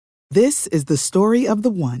This is the story of the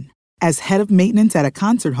one. As head of maintenance at a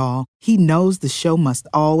concert hall, he knows the show must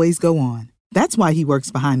always go on. That's why he works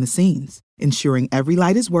behind the scenes, ensuring every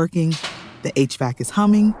light is working, the HVAC is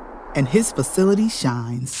humming, and his facility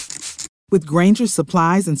shines. With Grainger's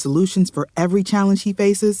supplies and solutions for every challenge he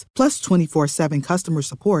faces, plus 24/7 customer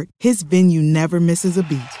support, his venue never misses a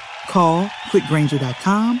beat. Call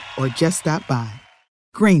quickgrainger.com or just stop by.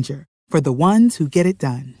 Grainger, for the ones who get it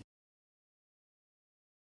done.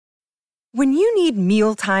 When you need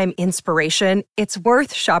mealtime inspiration, it's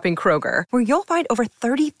worth shopping Kroger, where you'll find over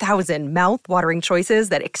 30,000 mouth-watering choices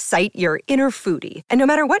that excite your inner foodie. And no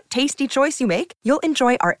matter what tasty choice you make, you'll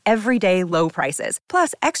enjoy our everyday low prices,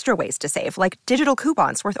 plus extra ways to save, like digital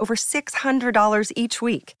coupons worth over $600 each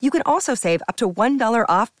week. You can also save up to $1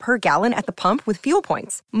 off per gallon at the pump with fuel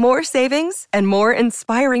points. More savings and more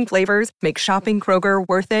inspiring flavors make shopping Kroger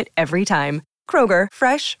worth it every time. Kroger,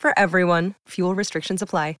 fresh for everyone. Fuel restrictions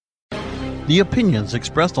apply. The opinions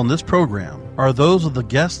expressed on this program are those of the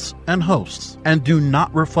guests and hosts and do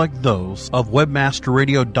not reflect those of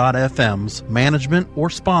WebmasterRadio.fm's management or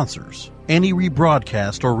sponsors. Any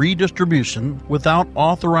rebroadcast or redistribution without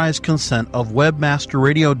authorized consent of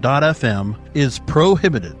WebmasterRadio.fm is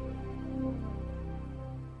prohibited.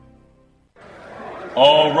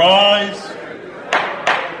 All rise.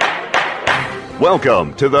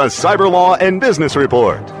 Welcome to the Cyber Law and Business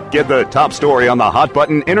Report. Get the top story on the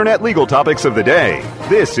hot-button internet legal topics of the day.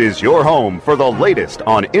 This is your home for the latest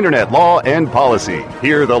on internet law and policy.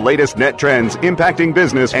 Hear the latest net trends impacting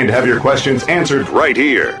business and have your questions answered right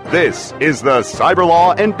here. This is the Cyber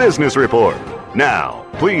Law and Business Report. Now,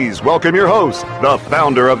 please welcome your host, the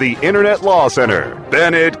founder of the Internet Law Center,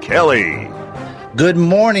 Bennett Kelly. Good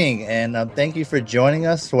morning, and thank you for joining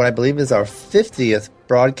us for what I believe is our 50th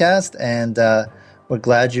broadcast, and we're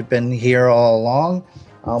glad you've been here all along.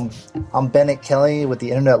 I'm Bennett Kelly with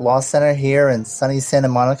the Internet Law Center here in sunny Santa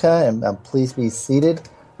Monica, and please be seated.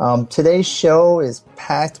 Today's show is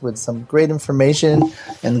packed with some great information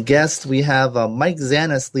and guests. We have Mike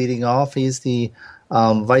Zanis leading off. He's the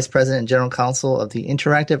Vice President and General Counsel of the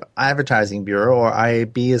Interactive Advertising Bureau, or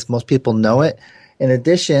IAB as most people know it. In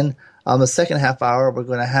addition, the second half hour, we're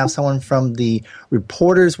going to have someone from the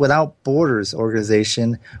Reporters Without Borders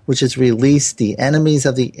organization, which has released the Enemies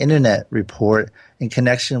of the Internet report in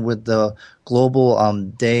connection with the global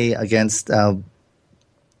day against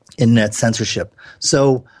internet censorship.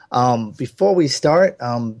 So before we start,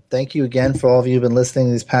 thank you again for all of you who've been listening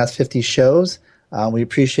to these past 50 shows. We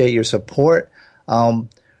appreciate your support. It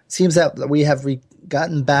seems that we have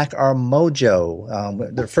gotten back our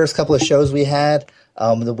mojo. The first couple of shows we had,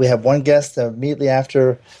 we had one guest immediately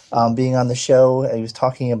after being on the show. He was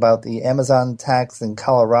talking about the Amazon attacks in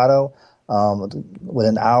Colorado.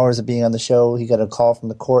 Within hours of being on the show, he got a call from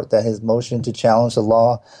the court that his motion to challenge the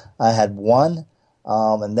law had won.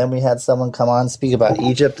 And then we had someone come on and speak about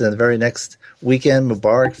Egypt, and the very next weekend,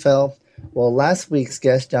 Mubarak fell. Well, last week's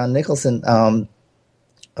guest, John Nicholson,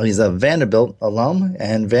 he's a Vanderbilt alum,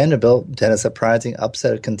 and Vanderbilt had a surprising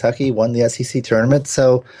upset at Kentucky, won the SEC tournament.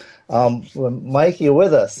 So, Mike, you're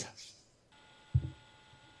with us.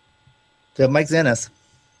 So Mike Zanis.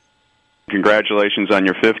 Congratulations on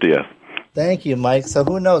your 50th. Thank you, Mike. So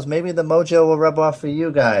who knows? Maybe the mojo will rub off for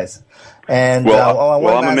you guys. And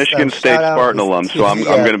I'm a Michigan State Spartan alum, so I'm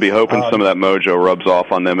going to be hoping some of that mojo rubs off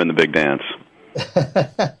on them in the big dance.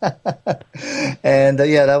 And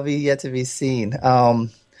that'll be yet to be seen.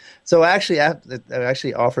 So I actually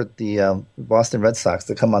offered the Boston Red Sox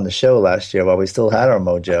to come on the show last year while we still had our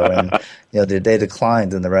mojo, and they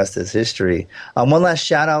declined, and the rest is history. One last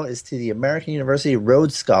shout out is to the American University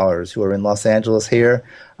Rhodes Scholars who are in Los Angeles here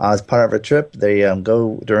as part of a trip. They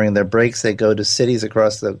go during their breaks. They go to cities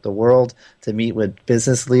across the world to meet with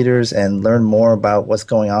business leaders and learn more about what's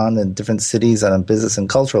going on in different cities on a business and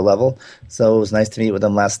cultural level. So it was nice to meet with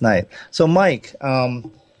them last night. So Mike,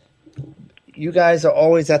 you guys are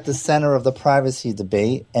always at the center of the privacy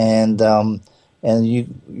debate, and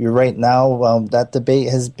you're right now. That debate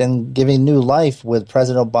has been giving new life with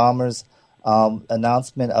President Obama's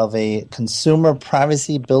announcement of a Consumer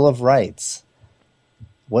Privacy Bill of Rights.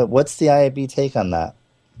 What's the IAB take on that?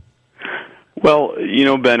 Well,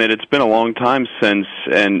 Bennett, it's been a long time since,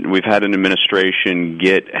 and we've had an administration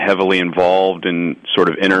get heavily involved in sort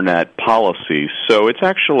of internet policy. So it's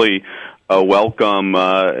actually a welcome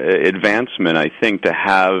advancement, I think, to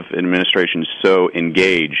have an administration so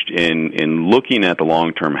engaged in looking at the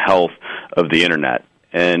long-term health of the internet.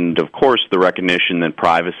 And, of course, the recognition that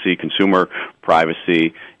privacy, consumer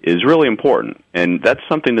privacy, is really important. And that's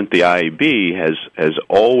something that the IAB has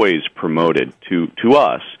always promoted to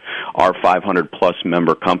us, our 500-plus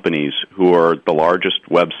member companies who are the largest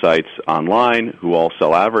websites online, who all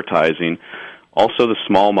sell advertising, also the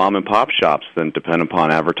small mom-and-pop shops that depend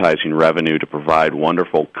upon advertising revenue to provide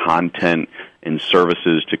wonderful content and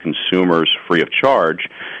services to consumers free of charge.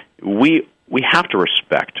 We have to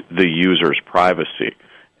respect the user's privacy,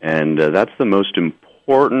 and that's the most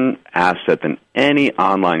important asset that any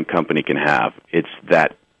online company can have. It's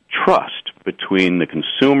that trust between the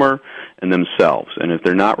consumer and themselves, and if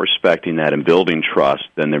they're not respecting that and building trust,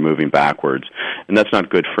 then they're moving backwards, and that's not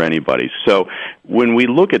good for anybody. So when we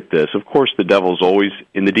look at this, of course, the devil's always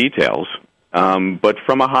in the details, but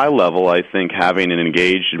from a high level, I think having an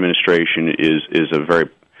engaged administration is a very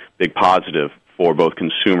big positive for both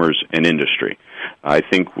consumers and industry. I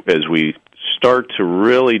think as we start to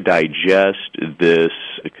really digest this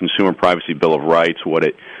Consumer Privacy Bill of Rights, what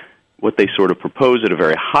they sort of propose at a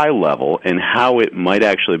very high level and how it might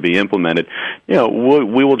actually be implemented,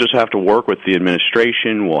 we will just have to work with the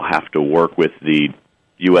administration. We'll have to work with the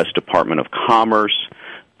U.S. Department of Commerce,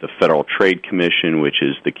 the Federal Trade Commission, which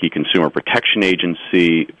is the key consumer protection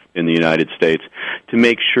agency in the United States, to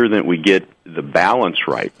make sure that we get the balance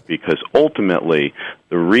right, because ultimately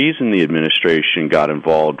the reason the administration got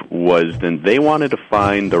involved was that they wanted to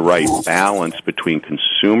find the right balance between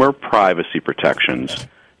consumer privacy protections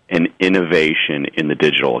and innovation in the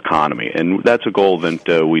digital economy. And that's a goal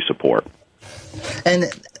that we support. And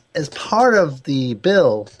as part of the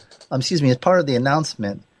bill, as part of the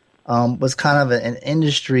announcement, was kind of an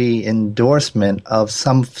industry endorsement of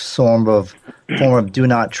some form of do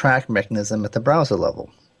not track mechanism at the browser level.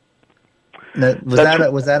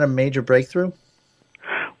 Was that a major breakthrough?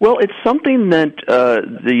 Well, it's something that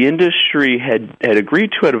the industry had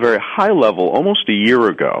agreed to at a very high level almost a year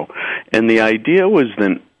ago, and the idea was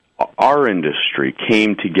that our industry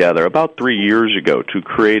came together about 3 years ago to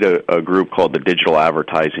create a group called the Digital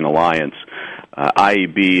Advertising Alliance.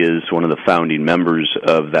 IAB is one of the founding members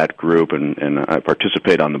of that group, and I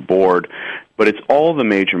participate on the board. But it's all the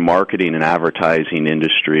major marketing and advertising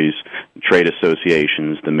industries, trade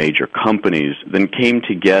associations, the major companies, then came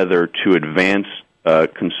together to advance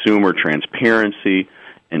consumer transparency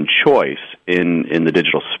and choice in the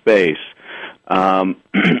digital space.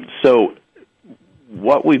 So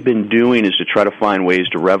what we've been doing is to try to find ways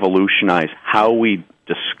to revolutionize how we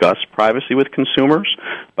discuss privacy with consumers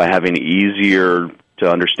by having easier to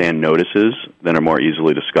understand notices that are more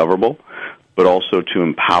easily discoverable, but also to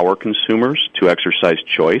empower consumers to exercise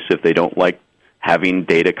choice if they don't like having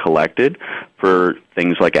data collected for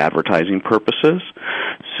things like advertising purposes.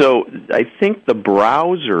 So I think the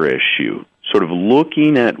browser issue, sort of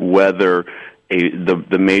looking at whether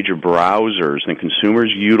the major browsers and consumers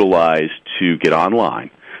utilize to get online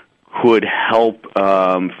could help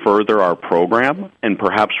further our program and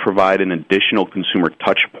perhaps provide an additional consumer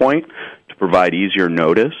touch point to provide easier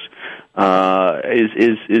notice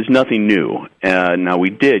is nothing new. Now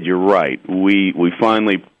you're right, we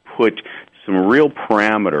finally put some real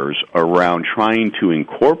parameters around trying to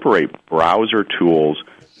incorporate browser tools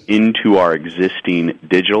into our existing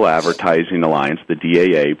Digital Advertising Alliance, the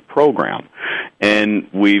DAA program. And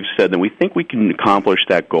we've said that we think we can accomplish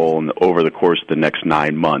that goal over the course of the next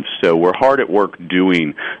 9 months. So we're hard at work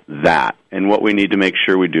doing that. And what we need to make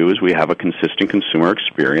sure we do is we have a consistent consumer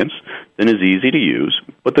experience that is easy to use,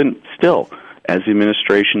 but then still, as the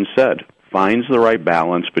administration said, finds the right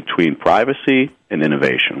balance between privacy and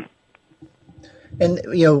innovation. And,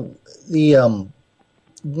 the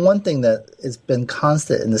one thing that has been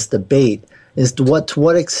constant in this debate is to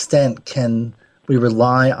what extent can we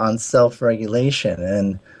rely on self-regulation?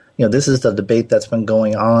 And, this is the debate that's been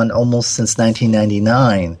going on almost since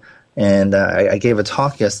 1999. And I gave a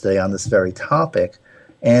talk yesterday on this very topic.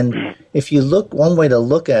 And if you look, one way to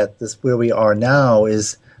look at this, where we are now,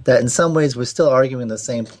 is that in some ways we're still arguing the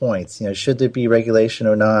same points. Should there be regulation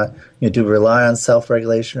or not? Do we rely on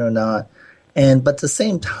self-regulation or not? But at the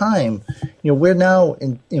same time, we're now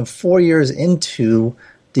in 4 years into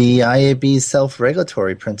the IAB's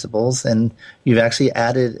self-regulatory principles, and you've actually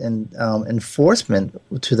added enforcement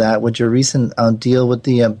to that with your recent deal with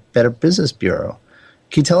the Better Business Bureau.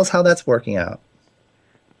 Can you tell us how that's working out?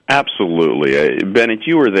 Absolutely. Bennett,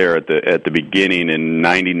 you were there at the beginning in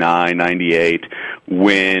 99, 98,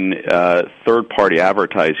 when third-party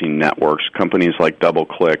advertising networks, companies like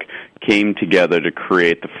DoubleClick, came together to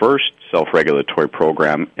create the first self-regulatory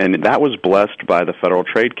program, and that was blessed by the Federal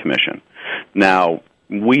Trade Commission. Now,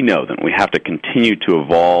 we know that we have to continue to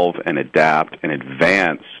evolve and adapt and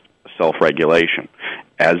advance self-regulation.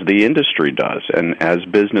 as the industry does, and as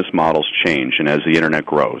business models change, and as the Internet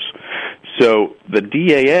grows. So the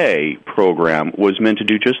DAA program was meant to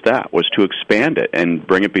do just that, was to expand it and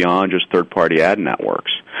bring it beyond just third-party ad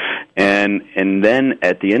networks. And then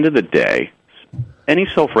at the end of the day, any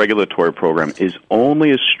self-regulatory program is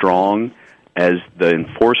only as strong as the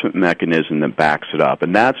enforcement mechanism that backs it up.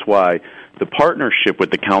 And that's why the partnership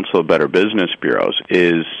with the Council of Better Business Bureaus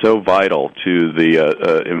is so vital to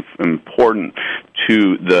the important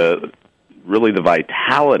to the really the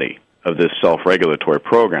vitality of this self-regulatory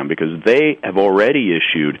program, because they have already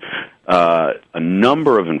issued a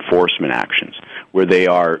number of enforcement actions where they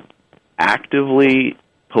are actively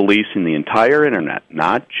policing the entire Internet,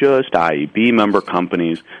 not just IAB member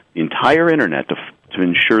companies, the entire Internet, to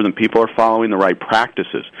ensure that people are following the right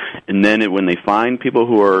practices. And then when they find people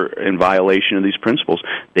who are in violation of these principles,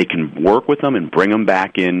 they can work with them and bring them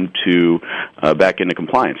back into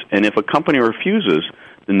compliance. And if a company refuses,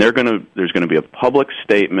 then there's going to be a public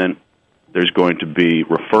statement. There's going to be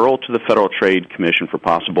referral to the Federal Trade Commission for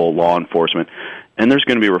possible law enforcement, and there's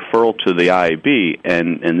going to be referral to the IAB,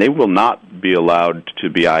 and they will not be allowed to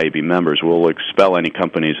be IAB members. We'll expel any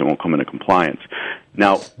companies that won't come into compliance.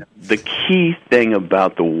 Now, the key thing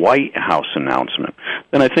about the White House announcement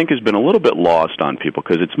that I think has been a little bit lost on people,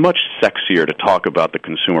 because it's much sexier to talk about the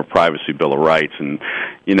Consumer Privacy Bill of Rights, and,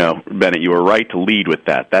 Bennett, you were right to lead with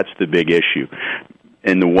that. That's the big issue,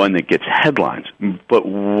 and the one that gets headlines. But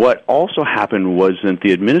what also happened was that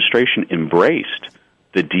the administration embraced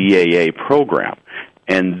the DAA program,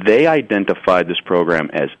 and they identified this program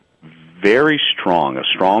as very strong,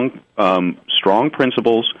 strong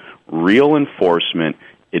principles, real enforcement,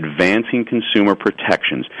 advancing consumer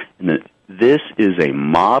protections. And this is a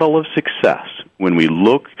model of success when we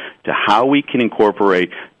look to how we can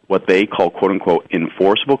incorporate what they call, quote-unquote,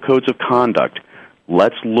 enforceable codes of conduct.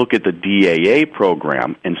 Let's look at the DAA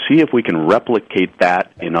program and see if we can replicate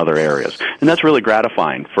that in other areas. And that's really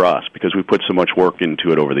gratifying for us, because we put so much work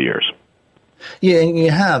into it over the years. Yeah, and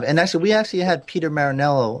you have. And actually, we had Peter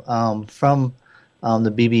Marinello from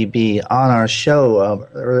the BBB on our show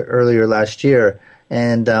earlier last year,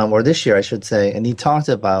 or this year, I should say, and he talked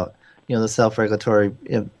about the self-regulatory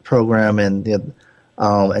program and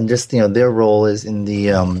just their role is in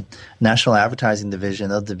the National Advertising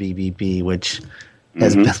Division of the BBB, which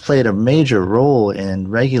has played a major role in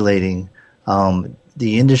regulating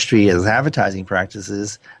the industry as advertising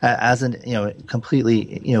practices as an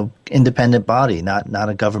completely independent body, not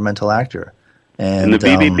a governmental actor. And the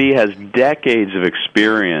BBB has decades of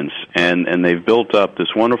experience, and they've built up this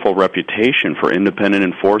wonderful reputation for independent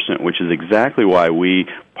enforcement, which is exactly why we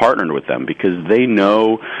partnered with them, because they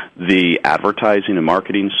know the advertising and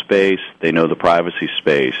marketing space, they know the privacy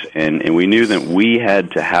space, and we knew that we had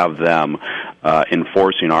to have them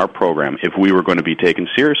enforcing our program if we were going to be taken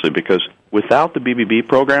seriously, because without the BBB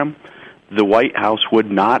program, the White House would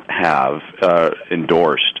not have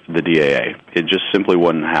endorsed the DAA. It just simply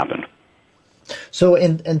wouldn't happen. So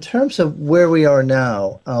in terms of where we are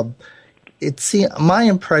now, my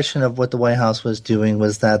impression of what the White House was doing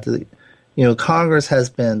was that Congress has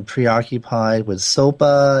been preoccupied with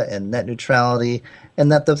SOPA and net neutrality,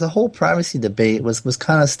 and that the whole privacy debate was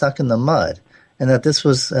kind of stuck in the mud, and that this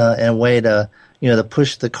was a way to to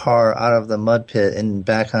push the car out of the mud pit and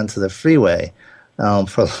back onto the freeway,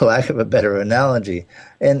 for lack of a better analogy.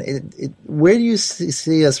 And where do you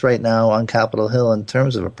see us right now on Capitol Hill in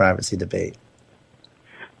terms of a privacy debate?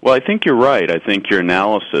 Well, I think you're right. I think your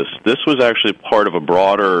analysis, this was actually part of a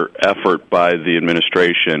broader effort by the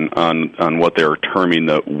administration on what they're terming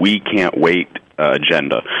the "we can't wait"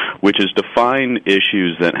 agenda, which is to find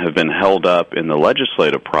issues that have been held up in the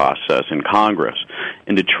legislative process in Congress,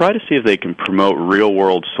 and to try to see if they can promote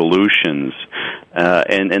real-world solutions.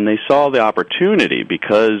 And they saw the opportunity,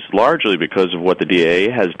 largely because of what the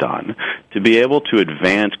DAA has done, to be able to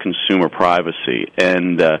advance consumer privacy.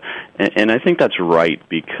 And I think that's right,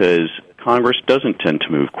 because Congress doesn't tend to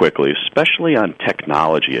move quickly, especially on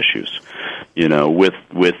technology issues.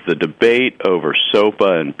 With the debate over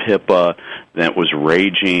SOPA and PIPA that was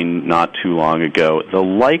raging not too long ago, the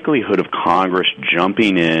likelihood of Congress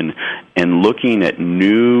jumping in and looking at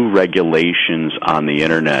new regulations on the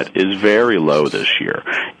Internet is very low this year.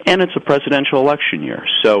 And it's a presidential election year,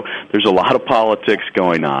 so there's a lot of politics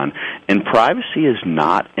going on, and privacy is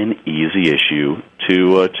not an easy issue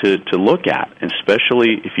to look at,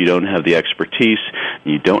 especially if you don't have the expertise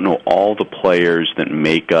and you don't know all the players that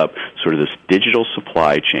make up sort of this digital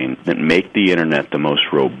supply chain that make the Internet the most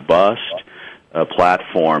robust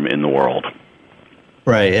platform in the world.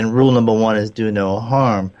 Right, and rule number one is do no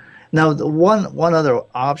harm. Now, one other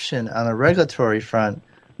option on a regulatory front,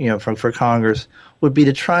 for Congress would be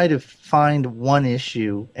to try to find one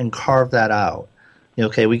issue and carve that out.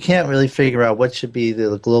 Okay, we can't really figure out what should be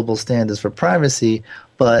the global standards for privacy,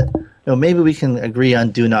 but maybe we can agree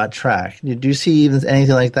on do not track. Do you see even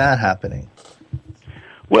anything like that happening?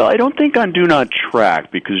 Well, I don't think on do not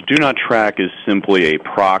track, because do not track is simply a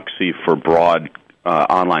proxy for broad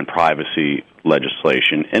online privacy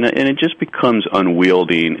legislation, and it just becomes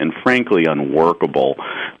unwieldy and frankly unworkable.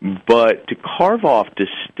 But to carve off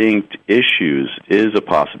distinct issues is a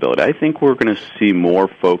possibility. I think we're going to see more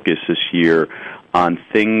focus this year on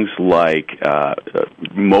things like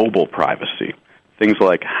mobile privacy, things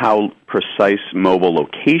like how precise mobile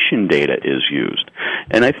location data is used.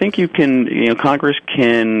 And I think Congress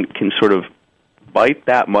can sort of bite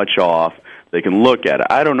that much off. They can look at it.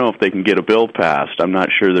 I don't know if they can get a bill passed. I'm not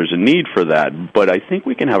sure there's a need for that, but I think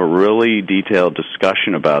we can have a really detailed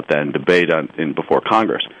discussion about that and debate before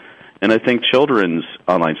Congress. And I think children's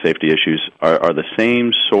online safety issues are the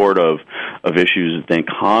same sort of issues that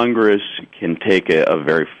Congress can take a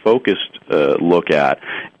very focused look at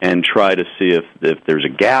and try to see if there's a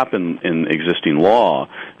gap in existing law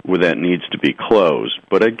where that needs to be closed.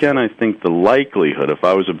 But again, I think the likelihood, if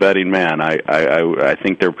I was a betting man, I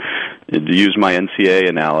think to use my NCAA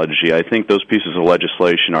analogy, I think those pieces of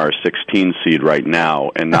legislation are a 16 seed right now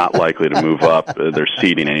and not likely to move up their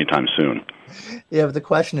seeding anytime soon. Yeah, but the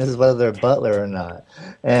question is whether they're Butler or not.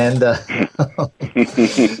 And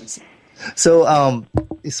so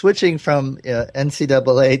switching from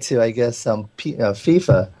NCAA to, I guess,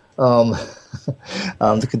 FIFA,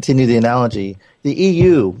 to continue the analogy, the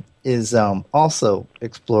EU is also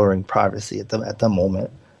exploring privacy at the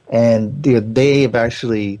moment. And they have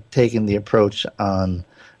actually taken the approach on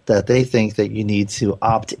that they think that you need to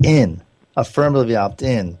affirmatively opt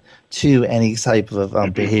in to any type of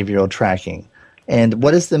behavioral tracking. And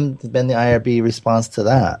what has been the IRB response to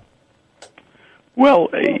that? Well,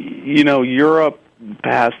 Europe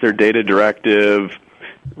passed their data directive,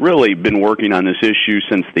 really been working on this issue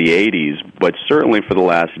since the 80s, but certainly for the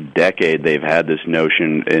last decade they've had this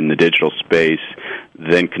notion in the digital space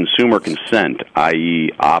that consumer consent, i.e.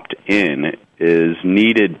 opt-in, is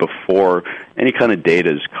needed before any kind of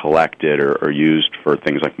data is collected or used for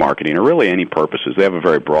things like marketing or really any purposes. They have a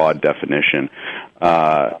very broad definition.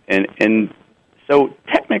 And so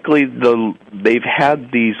technically they've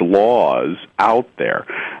had these laws out there.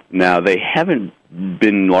 Now, they haven't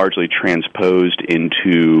been largely transposed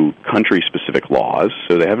into country-specific laws,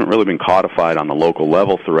 so they haven't really been codified on the local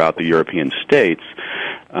level throughout the European states.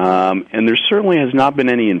 And there certainly has not been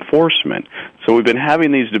any enforcement. So we've been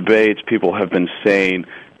having these debates. People have been saying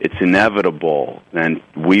it's inevitable, and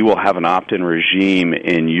we will have an opt-in regime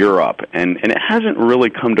in Europe. And it hasn't really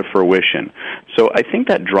come to fruition. So I think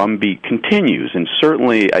that drumbeat continues, and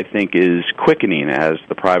certainly I think is quickening as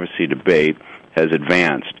the privacy debate has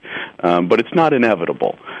advanced. But it's not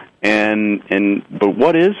inevitable. But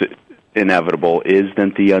what is inevitable is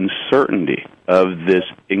that the uncertainty of this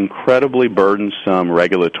incredibly burdensome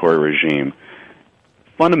regulatory regime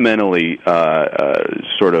fundamentally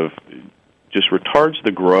sort of just retards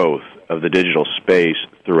the growth of the digital space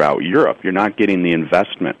throughout Europe. You're not getting the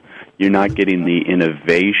investment. You're not getting the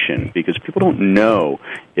innovation because people don't know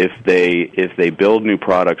if they build new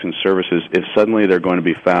products and services, if suddenly they're going to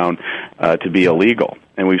be found to be illegal.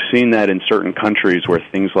 And we've seen that in certain countries where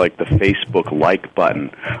things like the Facebook like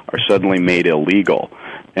button are suddenly made illegal.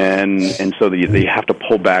 And so they have to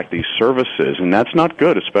pull back these services, and that's not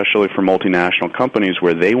good, especially for multinational companies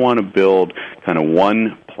where they want to build kind of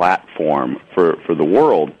one platform for the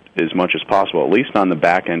world as much as possible, at least on the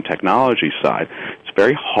back-end technology side. It's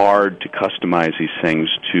very hard to customize these things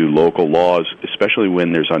to local laws, especially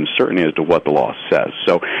when there's uncertainty as to what the law says.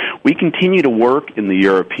 So we continue to work in the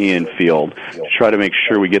European field to try to make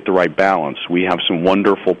sure we get the right balance. We have some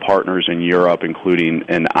wonderful partners in Europe, including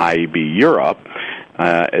an IAB Europe,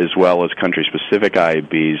 as well as country-specific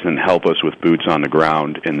IABs, and help us with boots on the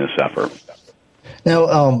ground in this effort.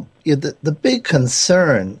 Now, the big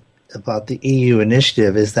concern about the EU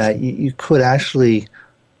initiative is that you could actually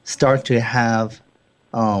start to have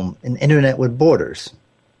an internet with borders.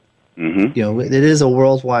 Mm-hmm. It is a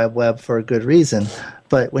World Wide Web for a good reason,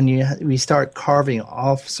 but when we start carving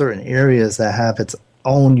off certain areas that have its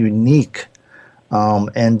own unique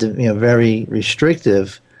and very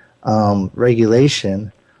restrictive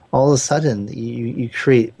regulation, all of a sudden you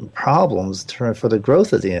create problems for the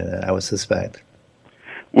growth of the internet, I would suspect.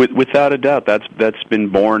 Without a doubt, that's been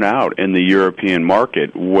borne out in the European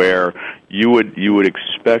market, where you would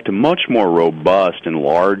expect a much more robust and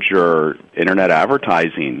larger internet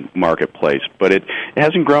advertising marketplace, but it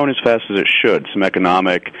hasn't grown as fast as it should. Some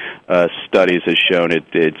economic studies has shown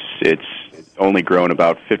it's only grown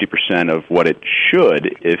about 50% of what it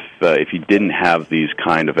should if you didn't have these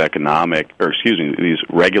kind of these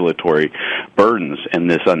regulatory burdens and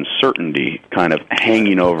this uncertainty kind of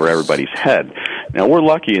hanging over everybody's head. Now, we're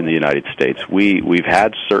lucky in the United States. We've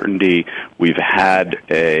had certainty. We've had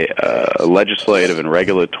a legislative and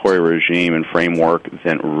regulatory regime and framework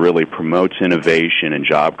that really promotes innovation and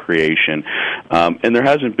job creation, and there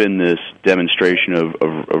hasn't been this demonstration of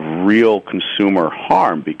real consumer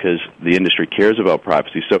harm because the industry cares about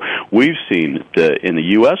privacy. So we've seen in the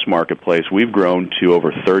U.S. marketplace, we've grown to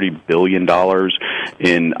over $30 billion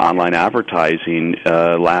in online advertising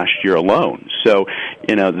last year alone. So,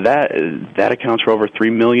 that accounts for over 3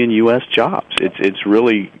 million U.S. jobs. It's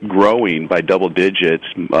really growing by double digits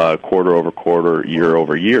quarter over quarter, year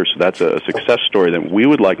over year. So that's a success story that we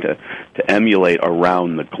would like to emulate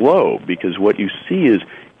around the globe, because what you see is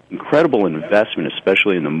incredible investment,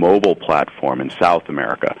 especially in the mobile platform in South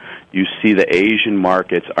America. You see the Asian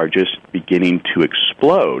markets are just beginning to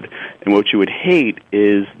explode, and what you would hate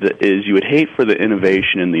is you would hate for the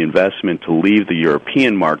innovation and the investment to leave the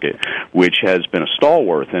European market, which has been a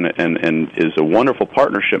stalwart and is a wonderful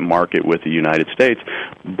partnership market with the United States.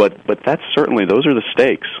 But that's certainly, those are the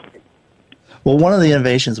stakes. Well, one of the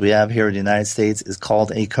innovations we have here in the United States is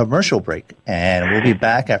called a commercial break. And we'll be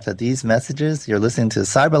back after these messages. You're listening to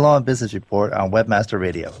Cyber Law and Business Report on Webmaster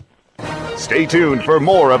Radio. Stay tuned for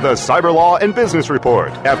more of the Cyber Law and Business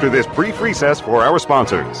Report after this brief recess for our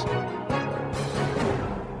sponsors.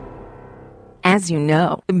 As you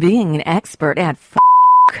know, being an expert at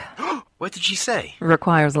What did she say?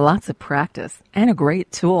 requires lots of practice and a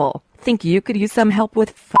great tool. Think you could use some help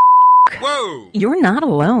with Whoa! You're not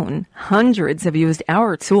alone. Hundreds have used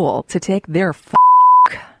our tool to take their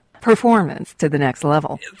performance to the next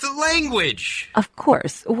level. The language! Of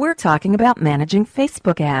course, we're talking about managing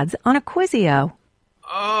Facebook ads on Acquisio.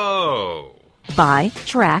 Oh. Buy,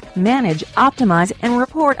 track, manage, optimize, and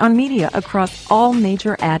report on media across all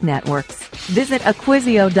major ad networks. Visit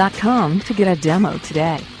Acquisio.com to get a demo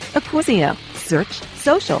today. Acquisio. Search,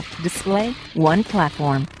 social, display, one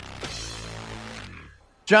platform.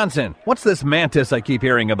 Johnson, what's this Mantis I keep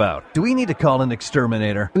hearing about? Do we need to call an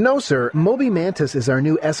exterminator? No, sir. Moby Mantis is our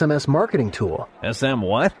new SMS marketing tool. SM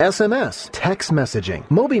what? SMS, text messaging.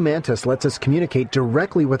 Moby Mantis lets us communicate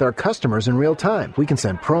directly with our customers in real time. We can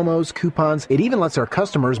send promos, coupons. It even lets our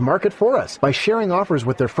customers market for us by sharing offers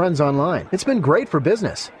with their friends online. It's been great for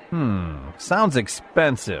business. Sounds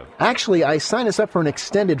expensive. Actually, I signed us up for an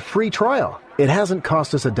extended free trial. It hasn't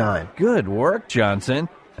cost us a dime. Good work, Johnson.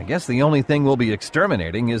 I guess the only thing we'll be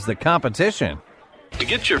exterminating is the competition. To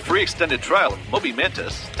get your free extended trial of Moby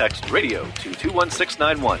Mantis, text radio to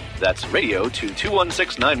 21691. That's radio to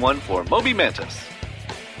 21691 for Moby Mantis.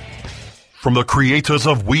 From the creators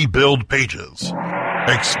of We Build Pages,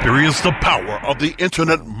 experience the power of the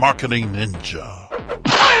Internet Marketing Ninja.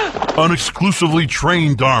 An exclusively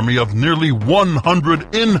trained army of nearly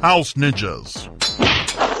 100 in-house ninjas.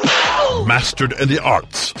 Mastered in the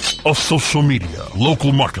arts of social media,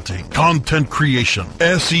 local marketing, content creation,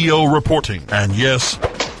 SEO reporting, and yes,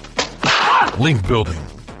 link building.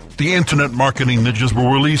 The Internet Marketing Ninjas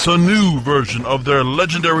will release a new version of their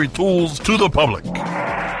legendary tools to the public.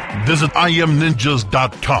 Visit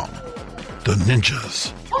IamNinjas.com. The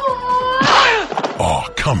ninjas are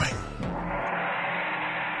coming.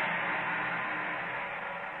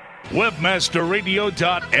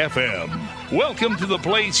 WebmasterRadio.fm. Welcome to the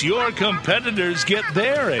place your competitors get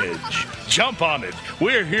their edge. Jump on it.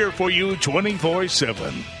 We're here for you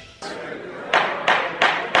 24/7.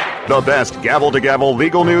 The best gavel-to-gavel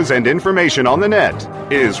legal news and information on the net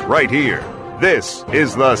is right here. This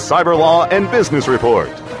is the Cyber Law and Business Report,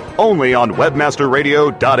 only on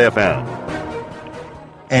WebmasterRadio.fm.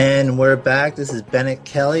 And we're back. This is Bennett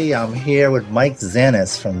Kelly. I'm here with Mike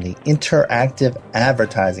Zanis from the Interactive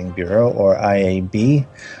Advertising Bureau, or IAB.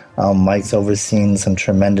 Mike's overseen some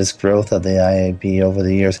tremendous growth of the IAB over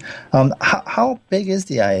the years. How big is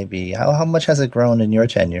the IAB? How much has it grown in your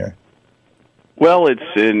tenure? Well,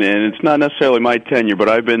 it's not necessarily my tenure, but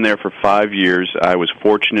I've been there for 5 years. I was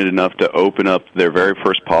fortunate enough to open up their very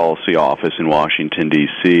first policy office in Washington,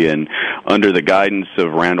 D.C., and under the guidance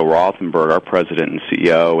of Randall Rothenberg, our president and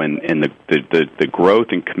CEO, and the growth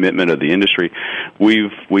and commitment of the industry,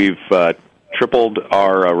 we've tripled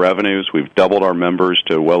our revenues. We've doubled our members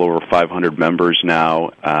to well over 500 members now,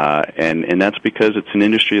 and that's because it's an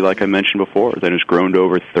industry, like I mentioned before, that has grown to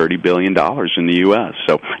over $30 billion in the U.S.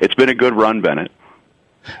 So it's been a good run, Bennett.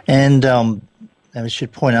 And I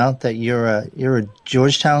should point out that you're a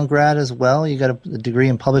Georgetown grad as well. You got a degree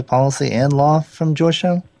in public policy and law from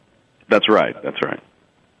Georgetown. That's right. That's right.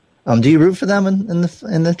 Do you root for them in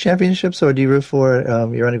the championships, or do you root for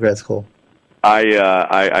your undergrad school?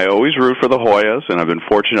 I always root for the Hoyas, and I've been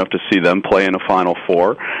fortunate enough to see them play in a Final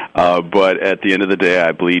Four. But at the end of the day,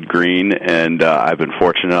 I bleed green, and I've been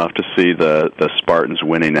fortunate enough to see the Spartans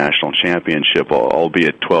win a national championship,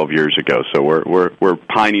 albeit 12 years ago. So we're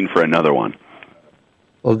pining for another one.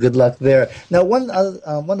 Well, good luck there. Now, one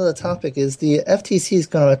other topic is the FTC is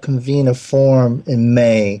going to convene a forum in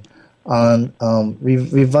May on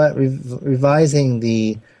revising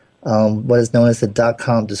the what is known as the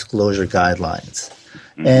 .com disclosure guidelines,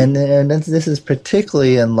 and this is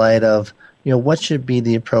particularly in light of what should be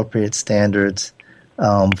the appropriate standards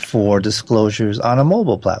for disclosures on a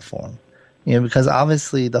mobile platform. Because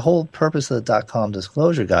obviously the whole purpose of the .com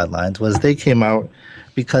disclosure guidelines was they came out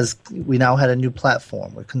because we now had a new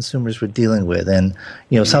platform where consumers were dealing with, and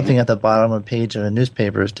something at the bottom of a page of a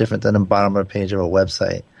newspaper is different than the bottom of a page of a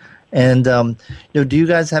website. And do you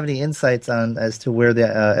guys have any insights on as to where the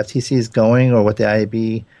FTC is going, or what the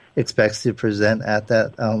IAB expects to present at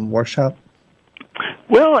that workshop?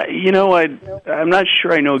 Well, I'm not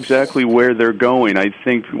sure I know exactly where they're going. I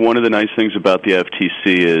think one of the nice things about the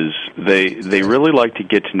FTC is they really like to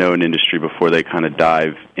get to know an industry before they kind of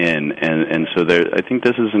dive in, and so I think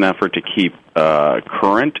this is an effort to keep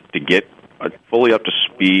current, to get fully up to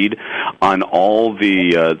speed on all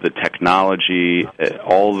the technology,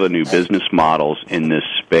 all the new business models in this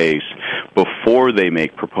space before they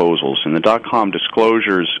make proposals. And the .com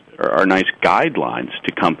disclosures are nice guidelines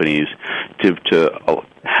to companies to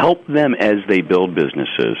help them as they build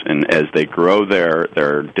businesses and as they grow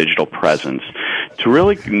their digital presence, to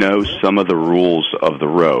really know some of the rules of the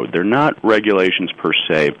road. They're not regulations per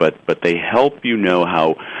se, but they help you know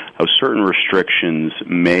how certain restrictions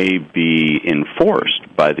may be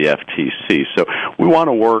enforced by the FTC. So we want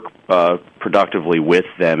to work productively with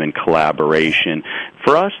them in collaboration.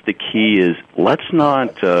 For us, the key is let's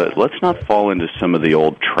not fall into some of the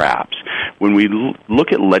old traps. When we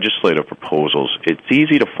look at legislative proposals, it's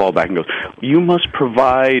easy to fall back and go, you must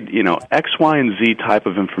provide, X, Y, and Z type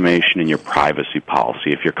of information in your privacy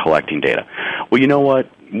policy if you're collecting data. Well, you know what?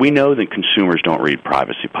 We know that consumers don't read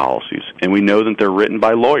privacy policies, and we know that they're written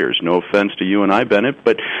by lawyers. No offense to you and I, Bennett,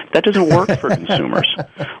 but that doesn't work for consumers.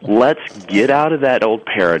 Let's get out of that old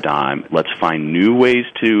paradigm. Let's find new ways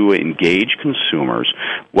to engage consumers.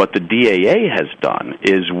 What the DAA has done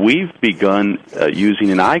is we've begun using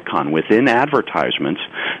an icon within advertisements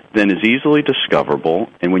that is easily discoverable,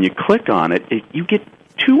 and when you click on it, you get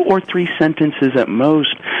 2 or 3 sentences at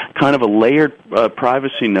most, kind of a layered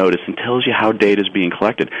privacy notice, and tells you how data is being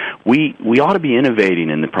collected. We ought to be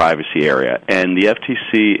innovating in the privacy area, and the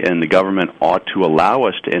FTC and the government ought to allow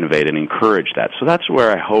us to innovate and encourage that. So that's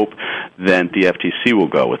where I hope that the FTC will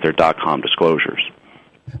go with their .com disclosures.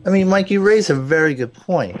 I mean, Mike, you raise a very good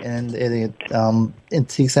point, and to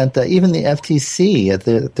the extent that even the FTC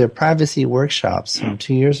at their privacy workshops from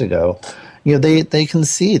 2 years ago, they can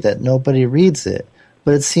see that nobody reads it.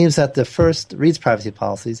 But it seems that reads privacy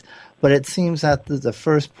policies, but it seems that the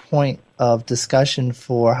first point of discussion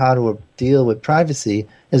for how to deal with privacy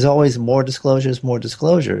is always more disclosures,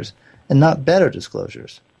 and not better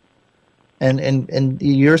disclosures. And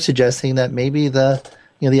you're suggesting that maybe the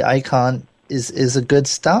icon is a good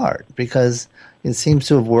start, because it seems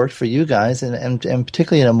to have worked for you guys, and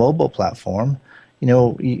particularly in a mobile platform,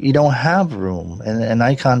 you don't have room, and an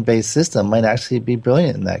icon-based system might actually be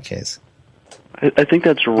brilliant in that case. I think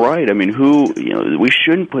that's right. I mean, we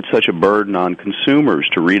shouldn't put such a burden on consumers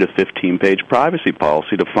to read a 15-page privacy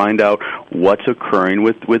policy to find out what's occurring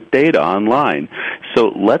with data online. So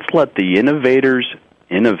let's let the innovators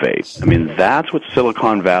innovate. I mean, that's what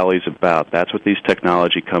Silicon Valley is about. That's what these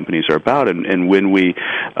technology companies are about. And when we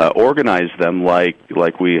organize them like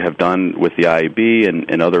we have done with the IAB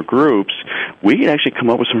and other groups, we can actually come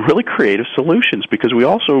up with some really creative solutions, because we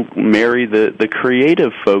also marry the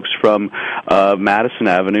creative folks from Madison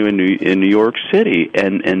Avenue in New York City,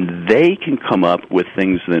 and they can come up with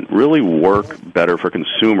things that really work better for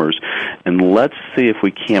consumers. And let's see if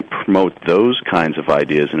we can't promote those kinds of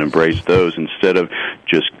ideas and embrace those instead of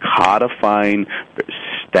just codifying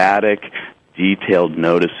static, detailed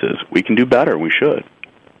notices. We can do better. We should.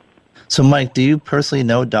 So, Mike, do you personally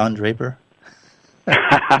know Don Draper?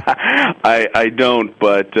 I don't,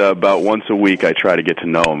 but about once a week I try to get to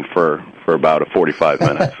know him for for about 45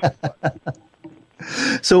 minutes.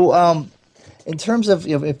 So, in terms of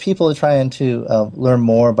if people are trying to learn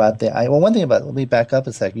more about one thing about, let me back up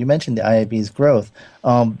a sec. You mentioned the IAB's growth.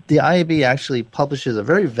 The IAB actually publishes a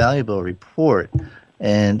very valuable report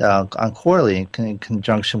and on quarterly in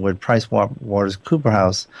conjunction with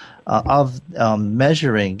PricewaterhouseCoopers of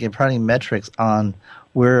measuring and providing metrics on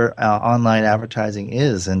where online advertising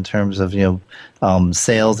is in terms of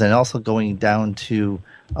sales, and also going down to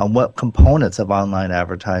what components of online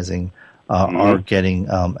advertising are getting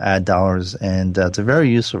ad dollars, and it's a very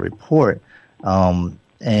useful report.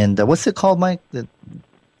 And what's it called, Mike?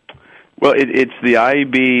 Well, it's the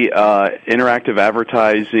IAB Interactive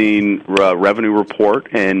Advertising Revenue Report,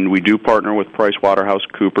 and we do partner with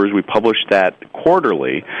PricewaterhouseCoopers. We publish that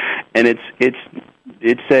quarterly, and it's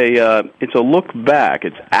a look back.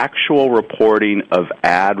 It's actual reporting of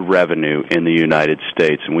ad revenue in the United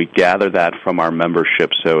States, and we gather that from our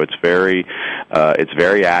membership. So it's very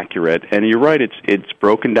accurate. And you're right. It's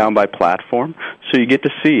broken down by platform, so you get to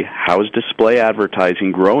see how is display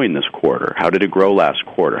advertising growing this quarter. How did it grow last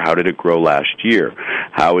quarter? How did it grow last year?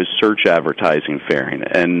 How is search advertising faring?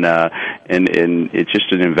 And it's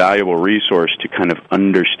just an invaluable resource to kind of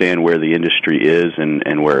understand where the industry is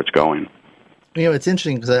and where it's going. It's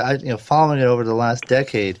interesting because following it over the last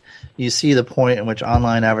decade, you see the point in which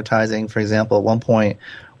online advertising, for example, at one point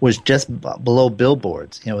was just below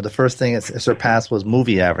billboards. The first thing it surpassed was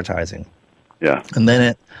movie advertising. Yeah. And then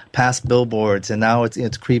it passed billboards, and now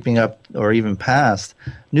it's creeping up or even past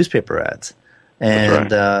newspaper ads. And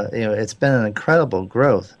That's right. It's been an incredible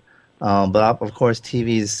growth. But of course,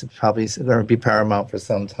 TV is probably going to be paramount for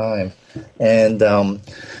some time. And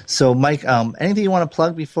so, Mike, anything you want to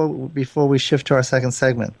plug before we shift to our second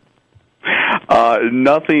segment?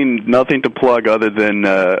 Nothing to plug other than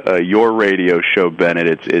your radio show,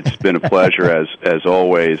 Bennett. It's been a pleasure as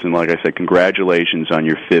always, and like I said, congratulations on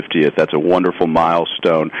your 50th. That's a wonderful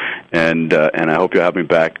milestone, and I hope you'll have me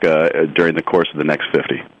back during the course of the next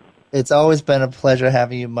 50. It's always been a pleasure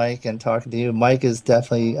having you, Mike, and talking to you. Mike is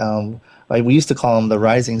definitely, we used to call him the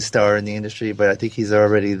rising star in the industry, but I think he's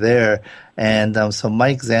already there. And so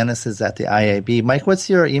Mike Zanis is at the IAB. Mike, what's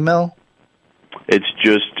your email? It's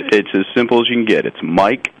as simple as you can get. It's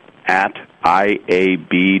Mike at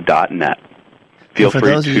IAB.net. Feel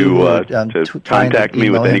free to contact me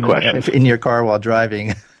with any questions. In your car while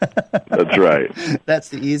driving. That's right. That's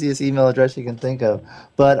the easiest email address you can think of.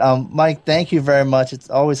 But, Mike, thank you very much. It's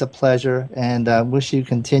always a pleasure, and I wish you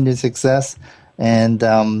continued success, and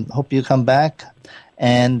hope you come back.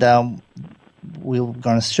 And we're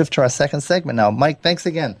going to shift to our second segment now. Mike, thanks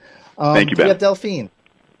again. Thank you, Ben. We have Delphine.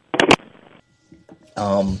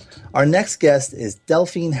 Our next guest is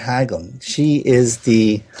Delphine Haglund. She is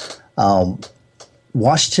the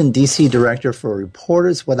Washington, D.C. director for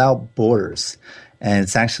Reporters Without Borders. And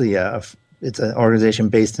it's actually it's an organization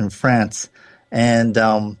based in France. And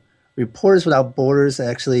Reporters Without Borders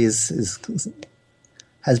actually has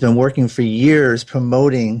been working for years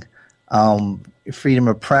promoting freedom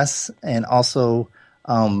of press and also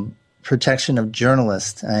protection of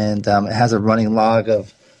journalists. And it has a running log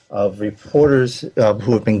of reporters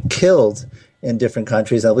who have been killed in different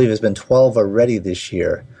countries. I believe there's been 12 already this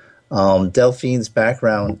year. Delphine's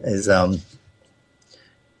background is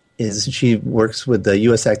she works with the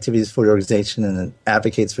U.S. Activities for the organization and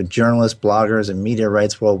advocates for journalists, bloggers, and media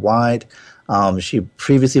rights worldwide. She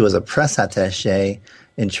previously was a press attaché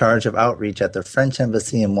in charge of outreach at the French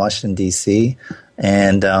Embassy in Washington, D.C.,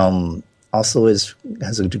 and also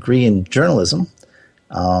has a degree in journalism.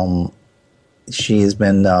 She has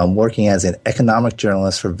been working as an economic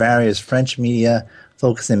journalist for various French media,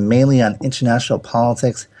 focusing mainly on international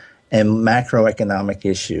politics and macroeconomic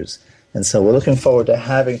issues. And so we're looking forward to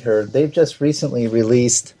having her. They've just recently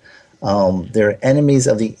released their Enemies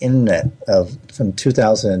of the Internet from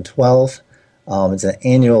 2012. It's an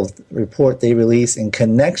annual report they release in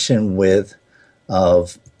connection with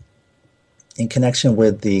the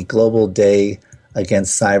Global Day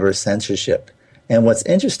Against Cyber Censorship. And what's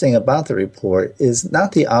interesting about the report is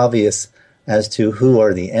not the obvious as to who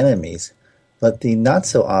are the enemies, but the not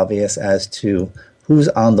so obvious as to who's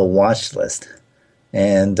on the watch list.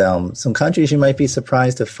 And some countries you might be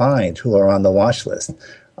surprised to find who are on the watch list.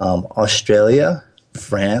 Australia,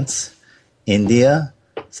 France, India,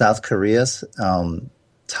 South Korea,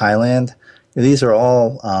 Thailand. These are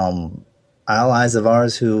all allies of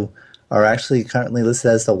ours who are actually currently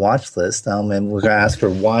listed as the watch list. And we're going to ask her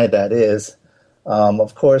why that is.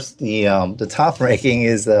 Of course, the top ranking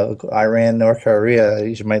is Iran, North Korea,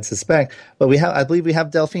 as you might suspect. But I believe we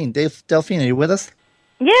have Delphine. Delphine, are you with us?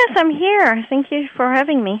 Yes, I'm here. Thank you for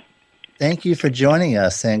having me. thank you for joining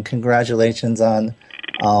us, and congratulations on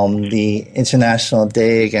the International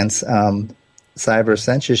Day Against Cyber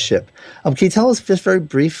Censorship. Can you tell us just very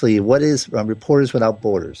briefly, what is Reporters Without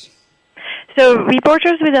Borders? So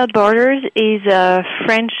Reporters Without Borders is a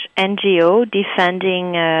French NGO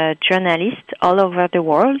defending journalists all over the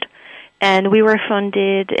world, and we were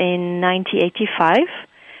founded in 1985.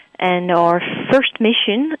 And our first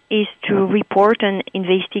mission is to report and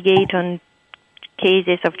investigate on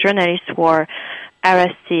cases of journalists who are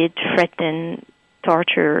arrested, threatened,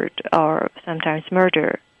 tortured, or sometimes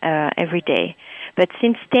murdered every day. But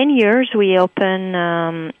since 10 years, we open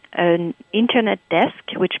an internet desk,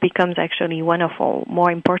 which becomes actually one of our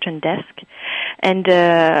more important desks. And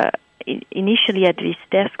initially at this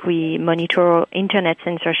desk, we monitor internet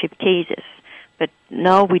censorship cases. But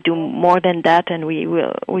now we do more than that, and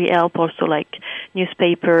we help also like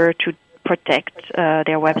newspaper to protect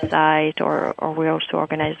their website, or we also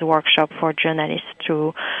organize a workshop for journalists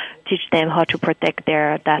to teach them how to protect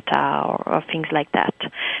their data or things like that.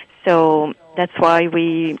 So that's why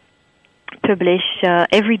we publish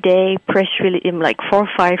every day press release, like 4 or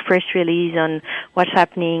 5 press releases on what's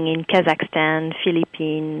happening in Kazakhstan,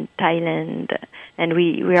 Philippines, Thailand, and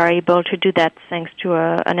we are able to do that thanks to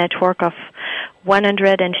a network of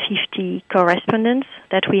 150 correspondents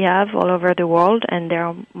that we have all over the world, and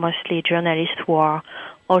they're mostly journalists who are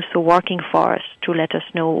also working for us to let us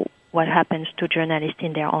know what happens to journalists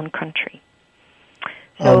in their own country.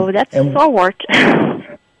 So that's our work.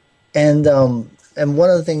 And one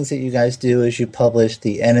of the things that you guys do is you publish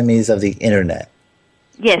the Enemies of the Internet.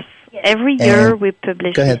 Yes, every year we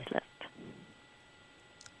publish this list.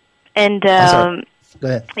 And go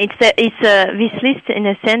ahead. It's this list, in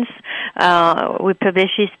a sense, we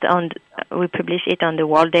publish it on the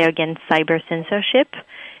World Day Against Cyber Censorship,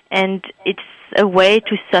 and it's a way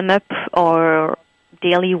to sum up our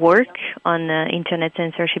daily work on internet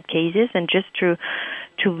censorship cases, and just to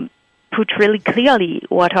put really clearly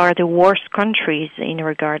what are the worst countries in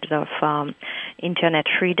regards of internet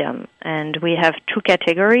freedom. And we have 2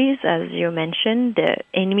 categories, as you mentioned: the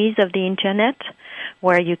enemies of the internet,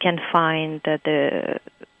 where you can find the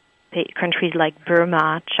countries like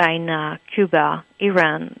Burma, China, Cuba,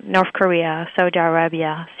 Iran, North Korea, Saudi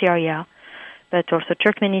Arabia, Syria, but also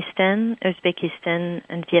Turkmenistan, Uzbekistan,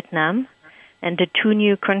 and Vietnam. And the 2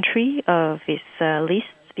 new countries of this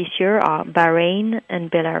list this year are Bahrain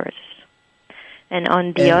and Belarus. And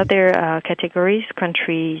on the other categories,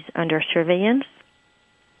 countries under surveillance,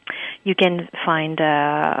 you can find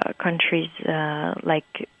countries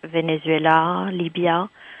like Venezuela, Libya,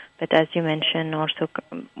 but as you mentioned, also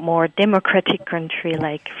more democratic country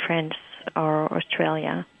like France or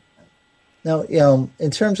Australia. Now,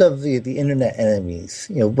 in terms of the internet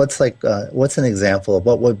enemies, what's an example of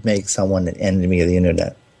what would make someone an enemy of the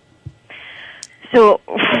internet? So,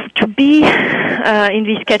 to be in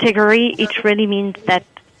this category, it really means that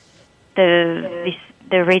the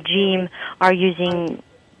regime are using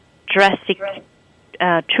drastic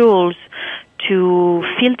tools to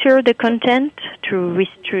filter the content, to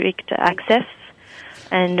restrict access,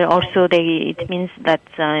 and also it means that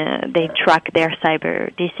they track their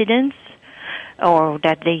cyber dissidents, or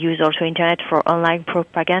that they use also internet for online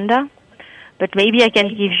propaganda. But maybe I can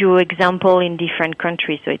give you an example in different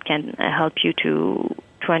countries so it can help you to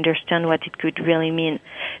understand what it could really mean.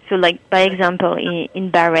 So like, by example,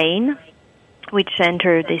 in Bahrain, which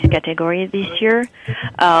entered this category this year,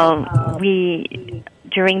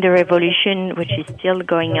 during the revolution, which is still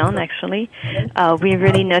going on actually, we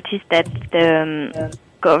really noticed that the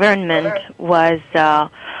government was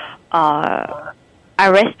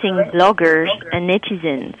arresting bloggers and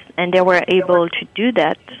netizens, and they were able to do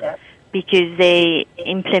that because they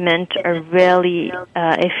implement a really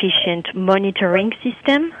efficient monitoring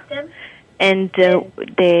system, and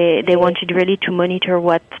they wanted really to monitor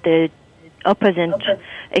what the opponent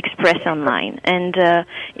express online. And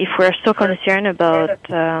if we're so concerned about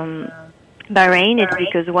Bahrain, it's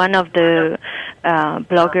because one of the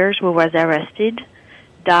bloggers who was arrested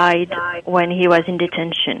died when he was in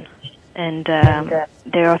detention, and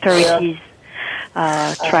the authorities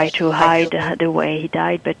try to hide the way he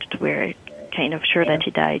died, but we're kind of sure that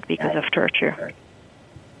he died because of torture.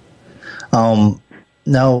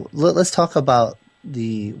 Now, let's talk about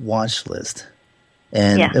the watch list.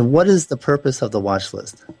 And what is the purpose of the watch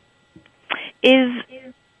list?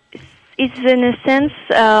 It's in a sense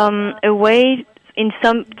a way, in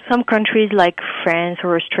some countries like France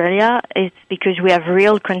or Australia, it's because we have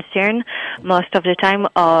real concern most of the time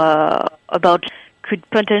about could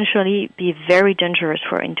potentially be very dangerous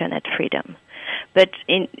for internet freedom. But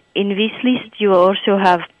in this list, you also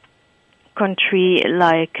have country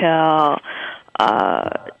like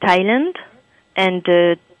Thailand, and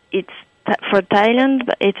for Thailand,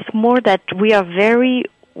 it's more that we are very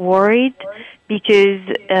worried because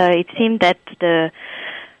it seems that they're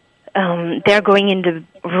going in the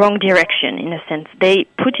wrong direction, in a sense. They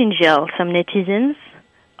put in jail some netizens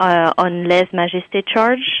on lèse-majesté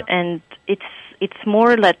charge, and it's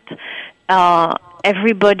more that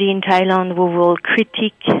everybody in Thailand who will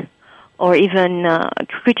critique or even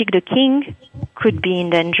critique the king could be in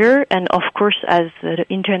danger. And of course, as the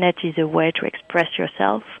internet is a way to express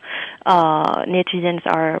yourself, netizens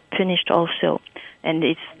are punished also.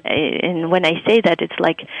 And when I say that, it's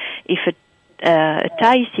like if a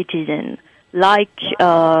Thai citizen, like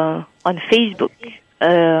on Facebook,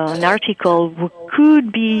 an article who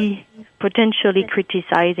could be potentially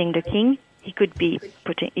criticizing the king, he could be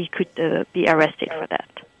arrested for that.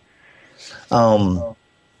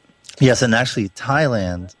 Yes, and actually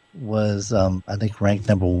Thailand was, I think, ranked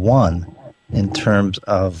number 1 in terms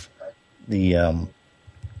of the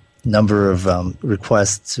number of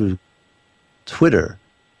requests to Twitter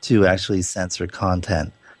to actually censor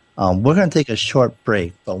content. We're going to take a short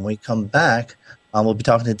break, but when we come back, we'll be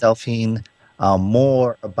talking to Delphine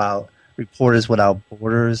more about Reporters Without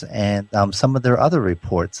Borders and some of their other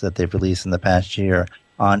reports that they've released in the past year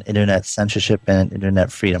on internet censorship and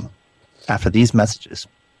internet freedom. After these messages.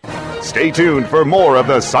 Stay tuned for more of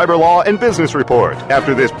the Cyber Law and Business Report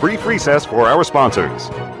after this brief recess for our sponsors.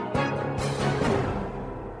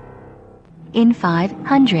 In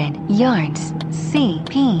 500 yards,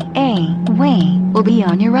 CPA Way will be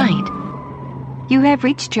on your right. You have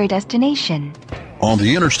reached your destination. On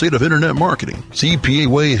the interstate of internet marketing, CPA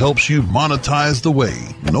Way helps you monetize the way.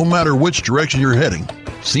 No matter which direction you're heading,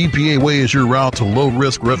 CPA Way is your route to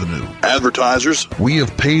low-risk revenue. Advertisers, we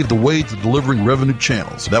have paved the way to delivering revenue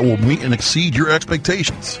channels that will meet and exceed your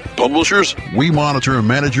expectations. Publishers, we monitor and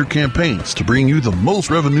manage your campaigns to bring you the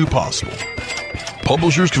most revenue possible.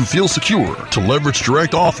 Publishers can feel secure to leverage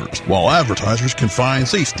direct offers, while advertisers can find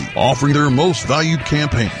safety, offering their most valued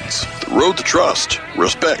campaigns. The road to trust,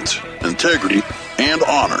 respect, integrity, and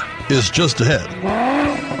honor is just ahead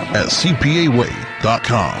at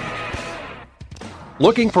CPAway.com.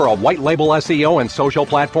 Looking for a white label SEO and social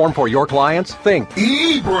platform for your clients? Think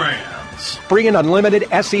eBrands. Free and unlimited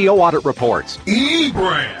SEO audit reports.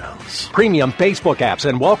 eBrands. Premium Facebook apps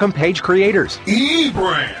and welcome page creators.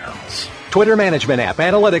 eBrands. Twitter management app,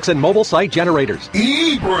 analytics, and mobile site generators.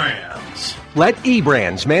 eBrands. Let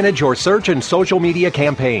eBrands manage your search and social media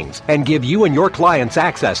campaigns and give you and your clients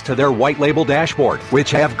access to their white label dashboard, which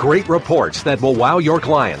have great reports that will wow your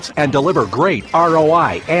clients and deliver great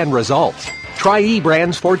ROI and results. Try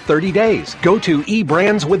eBrands for 30 days. Go to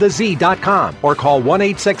eBrandsWithAZ.com or call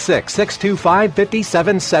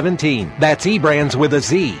 1-866-625-5717. That's eBrands with a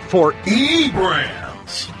Z for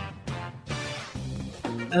eBrands.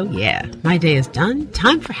 Oh yeah, my day is done.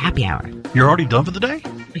 Time for happy hour. You're already done for the day?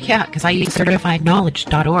 Yeah, because I use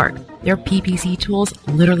CertifiedKnowledge.org. Their PPC tools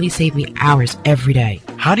literally save me hours every day.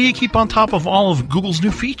 How do you keep on top of all of Google's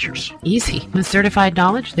new features? Easy. With Certified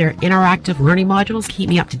Knowledge, their interactive learning modules keep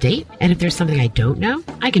me up to date. And if there's something I don't know,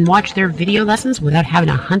 I can watch their video lessons without having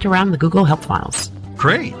to hunt around the Google Help files.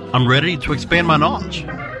 Great. I'm ready to expand my knowledge.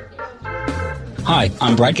 Hi,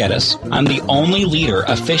 I'm Brad Geddes. I'm the only leader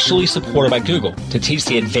officially supported by Google to teach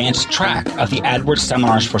the advanced track of the AdWords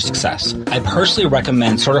Seminars for Success. I personally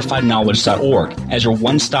recommend CertifiedKnowledge.org as your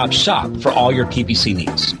one-stop shop for all your PPC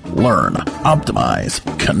needs. Learn, optimize,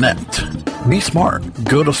 connect. Be smart.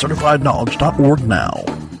 Go to CertifiedKnowledge.org now.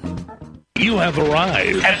 You have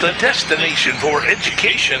arrived at the destination for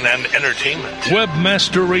education and entertainment.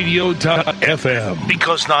 Webmasterradio.fm.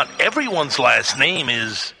 Because not everyone's last name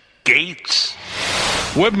is Gates.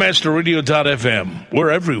 Webmasterradio.fm.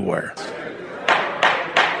 We're everywhere.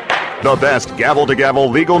 The best gavel-to-gavel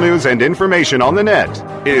legal news and information on the net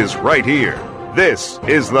is right here. This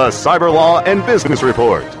is the Cyber Law and Business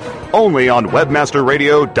Report, only on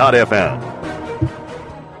webmasterradio.fm.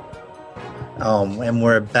 And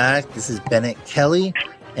we're back. This is Bennett Kelly,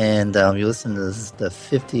 and you listen to the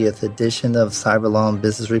 50th edition of Cyber Law and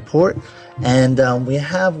Business Report. And we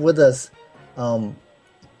have with us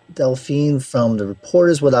Delphine from the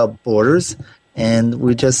Reporters Without Borders, and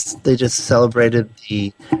they just celebrated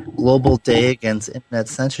the Global Day Against Internet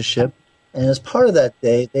Censorship. And as part of that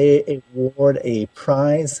day, they award a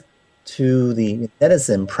prize to the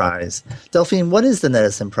Netizen Prize. Delphine, what is the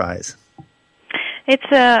Netizen Prize?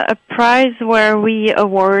 It's a prize where we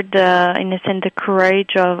award, in a sense, the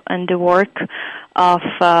courage and the work of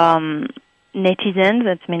netizens,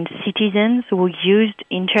 that means citizens, who used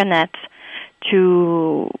internet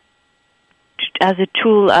to as a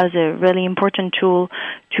tool, as a really important tool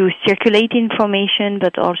to circulate information,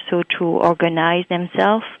 but also to organize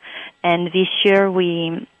themselves. And this year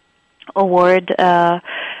we award a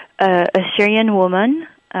Syrian woman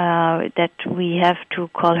that we have to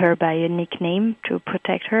call her by a nickname to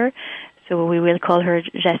protect her. So we will call her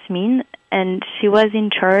Jasmine. And she was in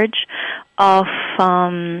charge of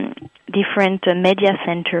different media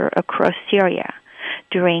center across Syria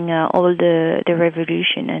during all the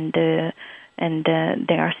revolution, and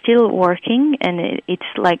they are still working. And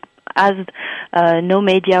it's like as no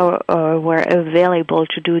media were available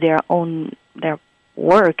to do their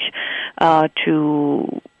work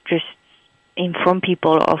to just inform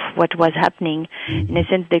people of what was happening. In a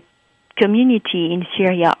sense, the community in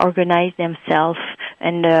Syria organized themselves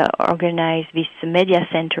and organized this media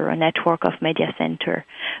center, a network of media center,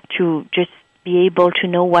 to just be able to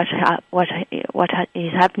know what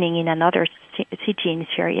is happening in another city in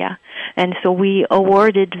Syria. And so we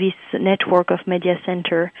awarded this network of media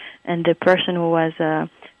center, and the person who was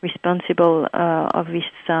responsible of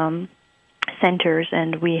these centers,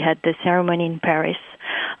 and we had the ceremony in Paris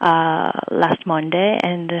last Monday,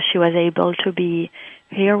 and she was able to be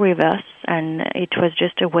here with us, and it was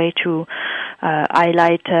just a way to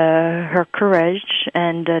highlight her courage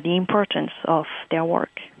and the importance of their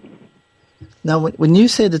work. Now, when you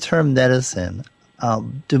say the term netizen,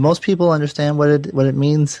 do most people understand what it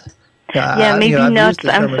means? Maybe not.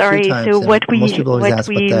 I'm sorry. So what we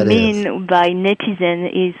mean by netizen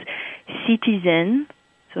is citizen,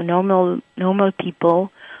 so normal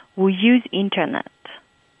people who use internet.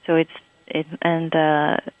 So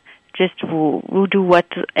just who do what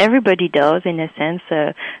everybody does, in a sense.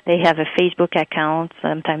 They have a Facebook account,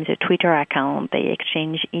 sometimes a Twitter account, they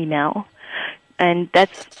exchange email. And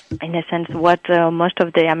that's, in a sense, what most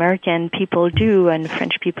of the American people do, and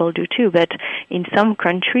French people do too. But in some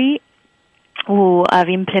country who have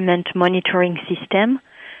implemented monitoring system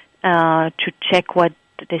to check what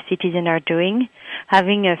the citizens are doing,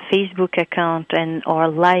 having a Facebook account or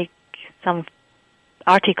like some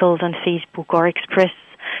articles on Facebook or express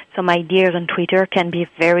some ideas on Twitter can be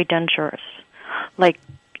very dangerous.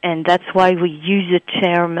 And that's why we use the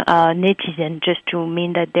term netizen, just to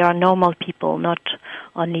mean that they are normal people, not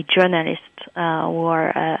only journalists who are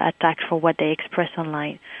attacked for what they express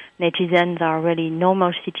online. Netizens are really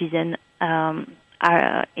normal citizens,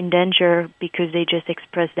 are in danger because they just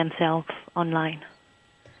express themselves online.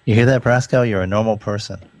 You hear that, Brasco? You're a normal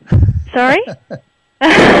person. Sorry?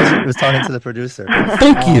 I was talking to the producer.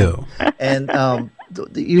 Thank you. And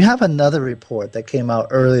you have another report that came out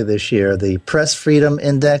earlier this year, the Press Freedom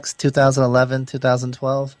Index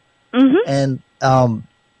 2011-2012. Mm-hmm. And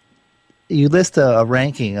you list a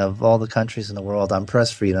ranking of all the countries in the world on press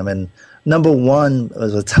freedom. And number one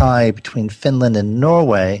was a tie between Finland and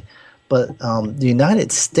Norway. But the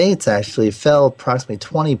United States actually fell approximately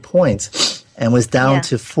 20 points and was down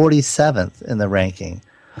to 47th in the ranking.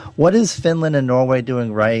 What is Finland and Norway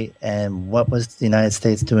doing right, and what was the United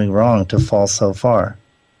States doing wrong to fall so far?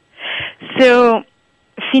 So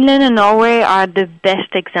Finland and Norway are the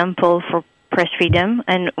best example for press freedom,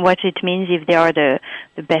 and what it means if they are the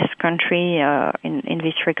best country in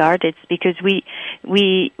this regard, it's because we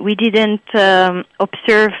didn't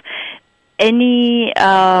observe any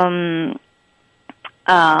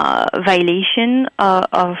violation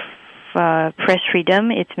of press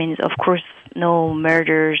freedom. It means, of course, no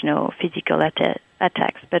murders, no physical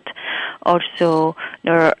attacks, but also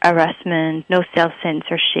no harassment, no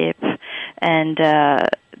self-censorship, and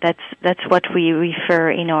that's what we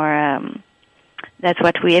refer in our that's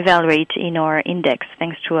what we evaluate in our index,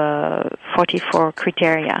 thanks to 44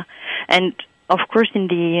 criteria. And of course, in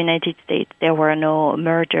the United States, there were no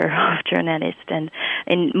murder of journalists, and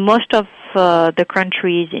in most of the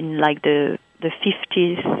countries in like the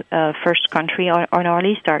 50th first country on our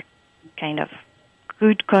list are kind of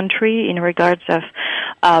good country in regards of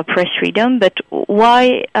press freedom. But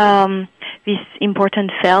why this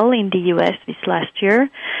important fell in the U.S. this last year?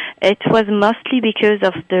 It was mostly because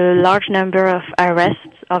of the large number of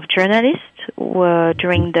arrests of journalists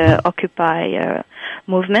during the Occupy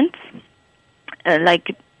movement.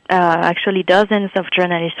 Actually dozens of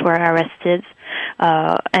journalists were arrested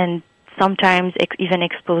and sometimes even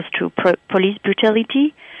exposed to police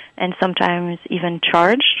brutality and sometimes even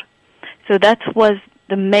charged. So that was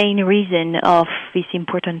the main reason of this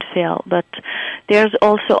important fail. But there's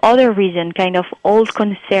also other reasons, kind of old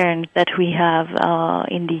concerns that we have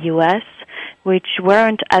in the U.S., which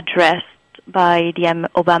weren't addressed by the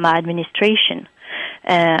Obama administration.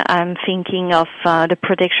 I'm thinking of the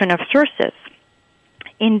protection of sources.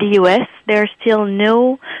 In the U.S., there's still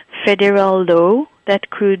no federal law that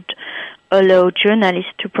could allow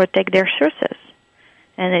journalists to protect their sources,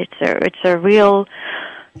 and it's a real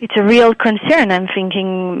concern. I'm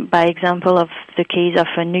thinking, by example, of the case of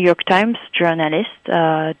a New York Times journalist,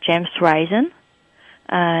 James Risen,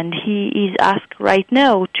 and he is asked right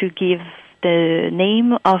now to give the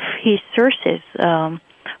name of his sources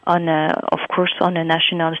of course, on a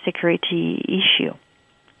national security issue.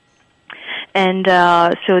 And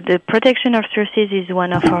so the protection of sources is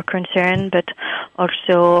one of our concerns, but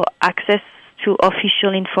also access to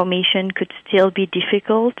official information could still be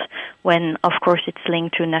difficult when, of course, it's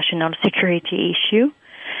linked to a national security issue.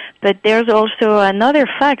 But there's also another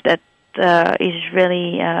fact that is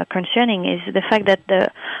really concerning, is the fact that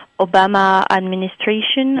the Obama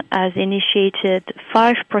administration has initiated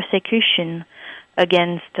 5 prosecutions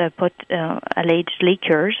against alleged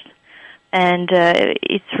leakers, and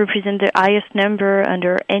it represents the highest number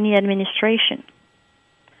under any administration.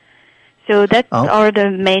 So that are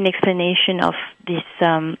the main explanation of this,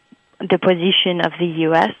 the position of the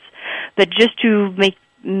U.S. But just to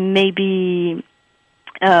maybe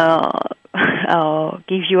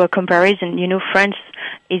give you a comparison, France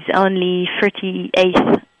is only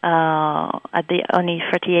 38th at the only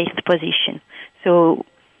 38th position. So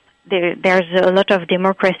there's a lot of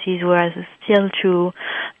democracies who are still to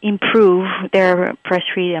improve their press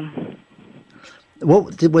freedom.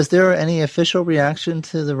 Was there any official reaction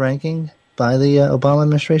to the ranking by the Obama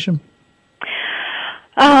administration?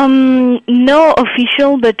 No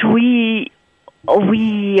official, but we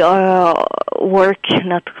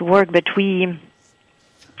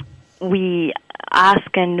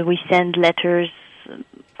ask and we send letters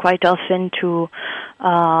quite often to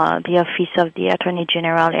the office of the Attorney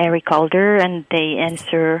General, Eric Holder, and they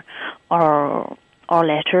answer our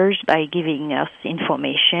letters by giving us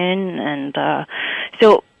information. And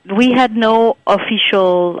so we had no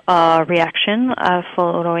official reaction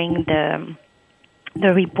following the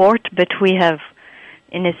report, but we have,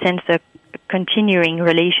 in a sense, a continuing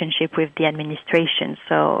relationship with the administration.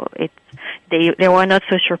 So they were not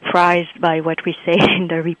so surprised by what we say in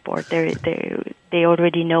the report. They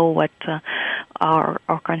already know what our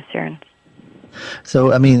concerns.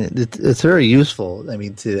 So, I mean, it's very useful,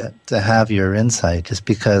 to have your insight, just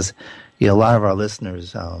because, a lot of our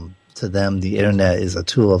listeners, to them, the Internet is a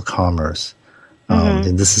tool of commerce.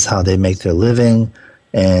 And this is how they make their living.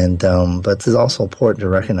 And but it's also important to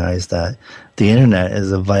recognize that the Internet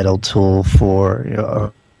is a vital tool for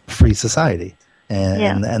a free society.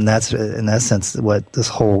 And that's, in that sense, what this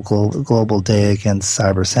whole global day against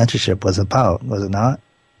cyber censorship was about, was it not?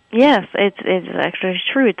 Yes, it's actually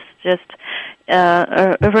true. It's just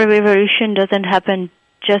a revolution doesn't happen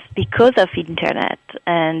just because of Internet,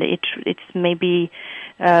 and it's maybe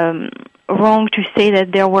wrong to say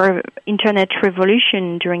that there were Internet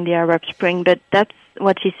revolution during the Arab Spring, but that's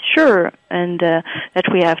what is sure, and that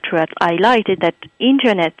we have to highlight, is that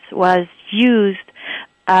Internet was used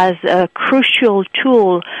as a crucial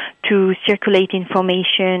tool to circulate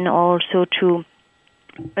information, also to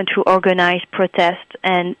organize protests,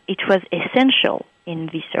 and it was essential in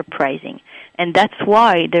this uprising. And that's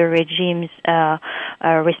why the regimes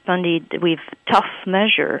responded with tough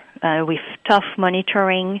measure, with tough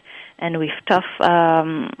monitoring, and with tough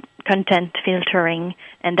content filtering.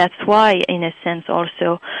 And that's why, in a sense,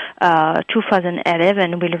 also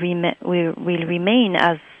 2011 will remain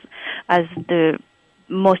as the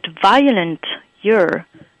most violent year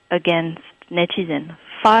against netizens.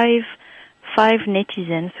 Five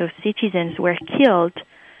netizens, so citizens, were killed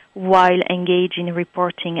while engaged in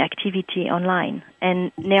reporting activity online,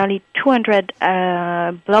 and nearly 200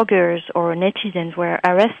 bloggers or netizens were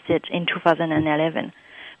arrested in 2011,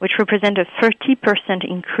 which represent a 30%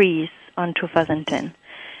 increase on 2010.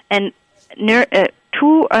 And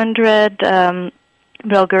 200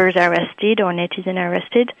 bloggers arrested or netizens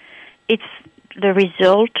arrested. It's the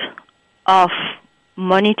result of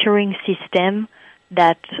monitoring system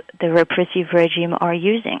that the repressive regime are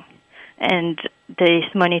using. And this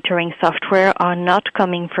monitoring software are not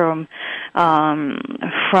coming from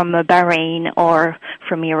Bahrain or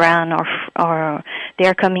from Iran, or they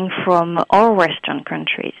are coming from all Western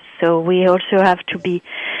countries. So we also have to be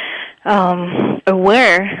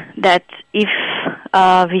aware that if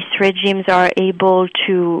these regimes are able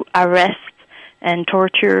to arrest and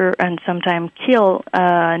torture and sometimes kill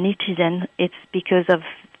netizens, it's because of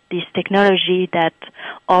this technology that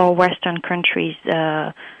all Western countries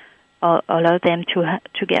allow them to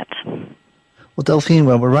get. Well, Delphine,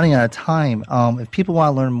 we're running out of time. If people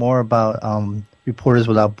want to learn more about Reporters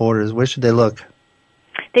Without Borders, where should they look?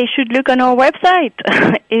 They should look on our website.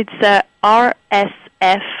 It's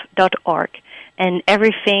rsf.org. And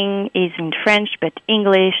everything is in French, but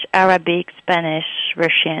English, Arabic, Spanish,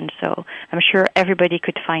 Russian. So I'm sure everybody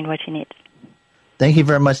could find what you need. Thank you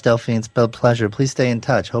very much, Delphine. It's been a pleasure. Please stay in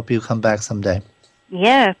touch. Hope you come back someday.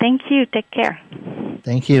 Yeah, thank you. Take care.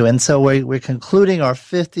 Thank you. And so we're concluding our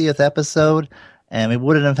 50th episode, and we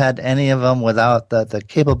wouldn't have had any of them without the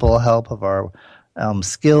capable help of our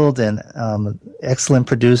skilled and excellent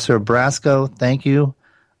producer, Brasco. Thank you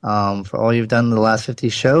for all you've done in the last 50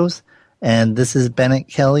 shows. And this is Bennett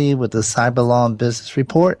Kelly with the Cyber Law and Business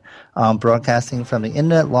Report, broadcasting from the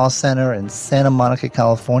Internet Law Center in Santa Monica,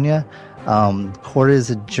 California. Court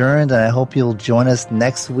is adjourned, and I hope you'll join us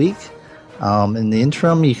next week. In the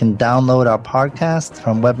interim, you can download our podcast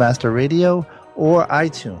from Webmaster Radio or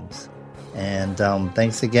iTunes. And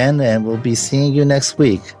thanks again, and we'll be seeing you next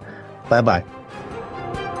week. Bye-bye.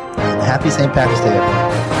 And happy St. Patrick's Day,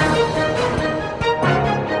 everyone.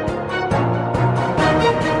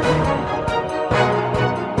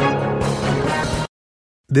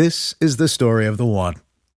 This is the story of the one.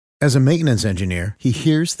 As a maintenance engineer, he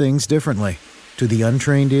hears things differently. To the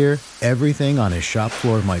untrained ear, everything on his shop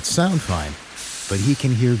floor might sound fine, but he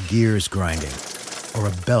can hear gears grinding or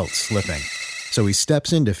a belt slipping. So he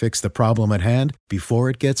steps in to fix the problem at hand before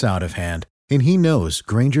it gets out of hand. And he knows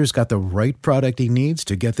Grainger's got the right product he needs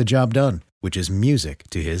to get the job done, which is music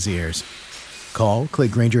to his ears. Call,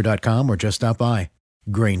 click Grainger.com, or just stop by.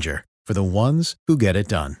 Grainger, for the ones who get it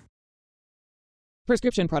done.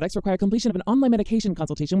 Prescription products require completion of an online medication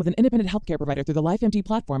consultation with an independent healthcare provider through the LifeMD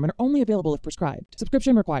platform and are only available if prescribed.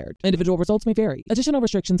 Subscription required. Individual results may vary. Additional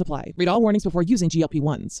restrictions apply. Read all warnings before using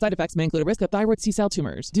GLP-1s. Side effects may include a risk of thyroid C-cell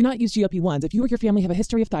tumors. Do not use GLP-1s if you or your family have a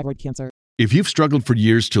history of thyroid cancer. If you've struggled for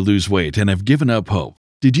years to lose weight and have given up hope,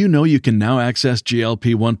 did you know you can now access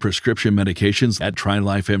GLP-1 prescription medications at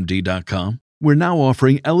TryLifeMD.com? We're now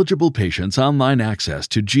offering eligible patients online access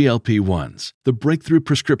to GLP-1s, the breakthrough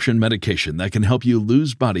prescription medication that can help you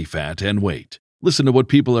lose body fat and weight. Listen to what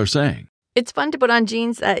people are saying. It's fun to put on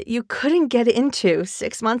jeans that you couldn't get into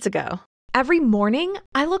 6 months ago. Every morning,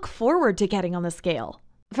 I look forward to getting on the scale.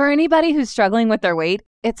 For anybody who's struggling with their weight,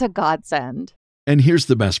 it's a godsend. And here's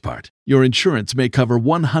the best part. Your insurance may cover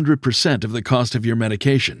 100% of the cost of your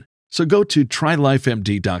medication. So go to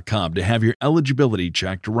TryLifeMD.com to have your eligibility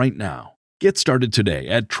checked right now. Get started today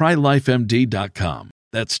at TryLifeMD.com.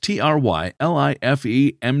 That's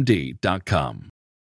TryLifeMD.com.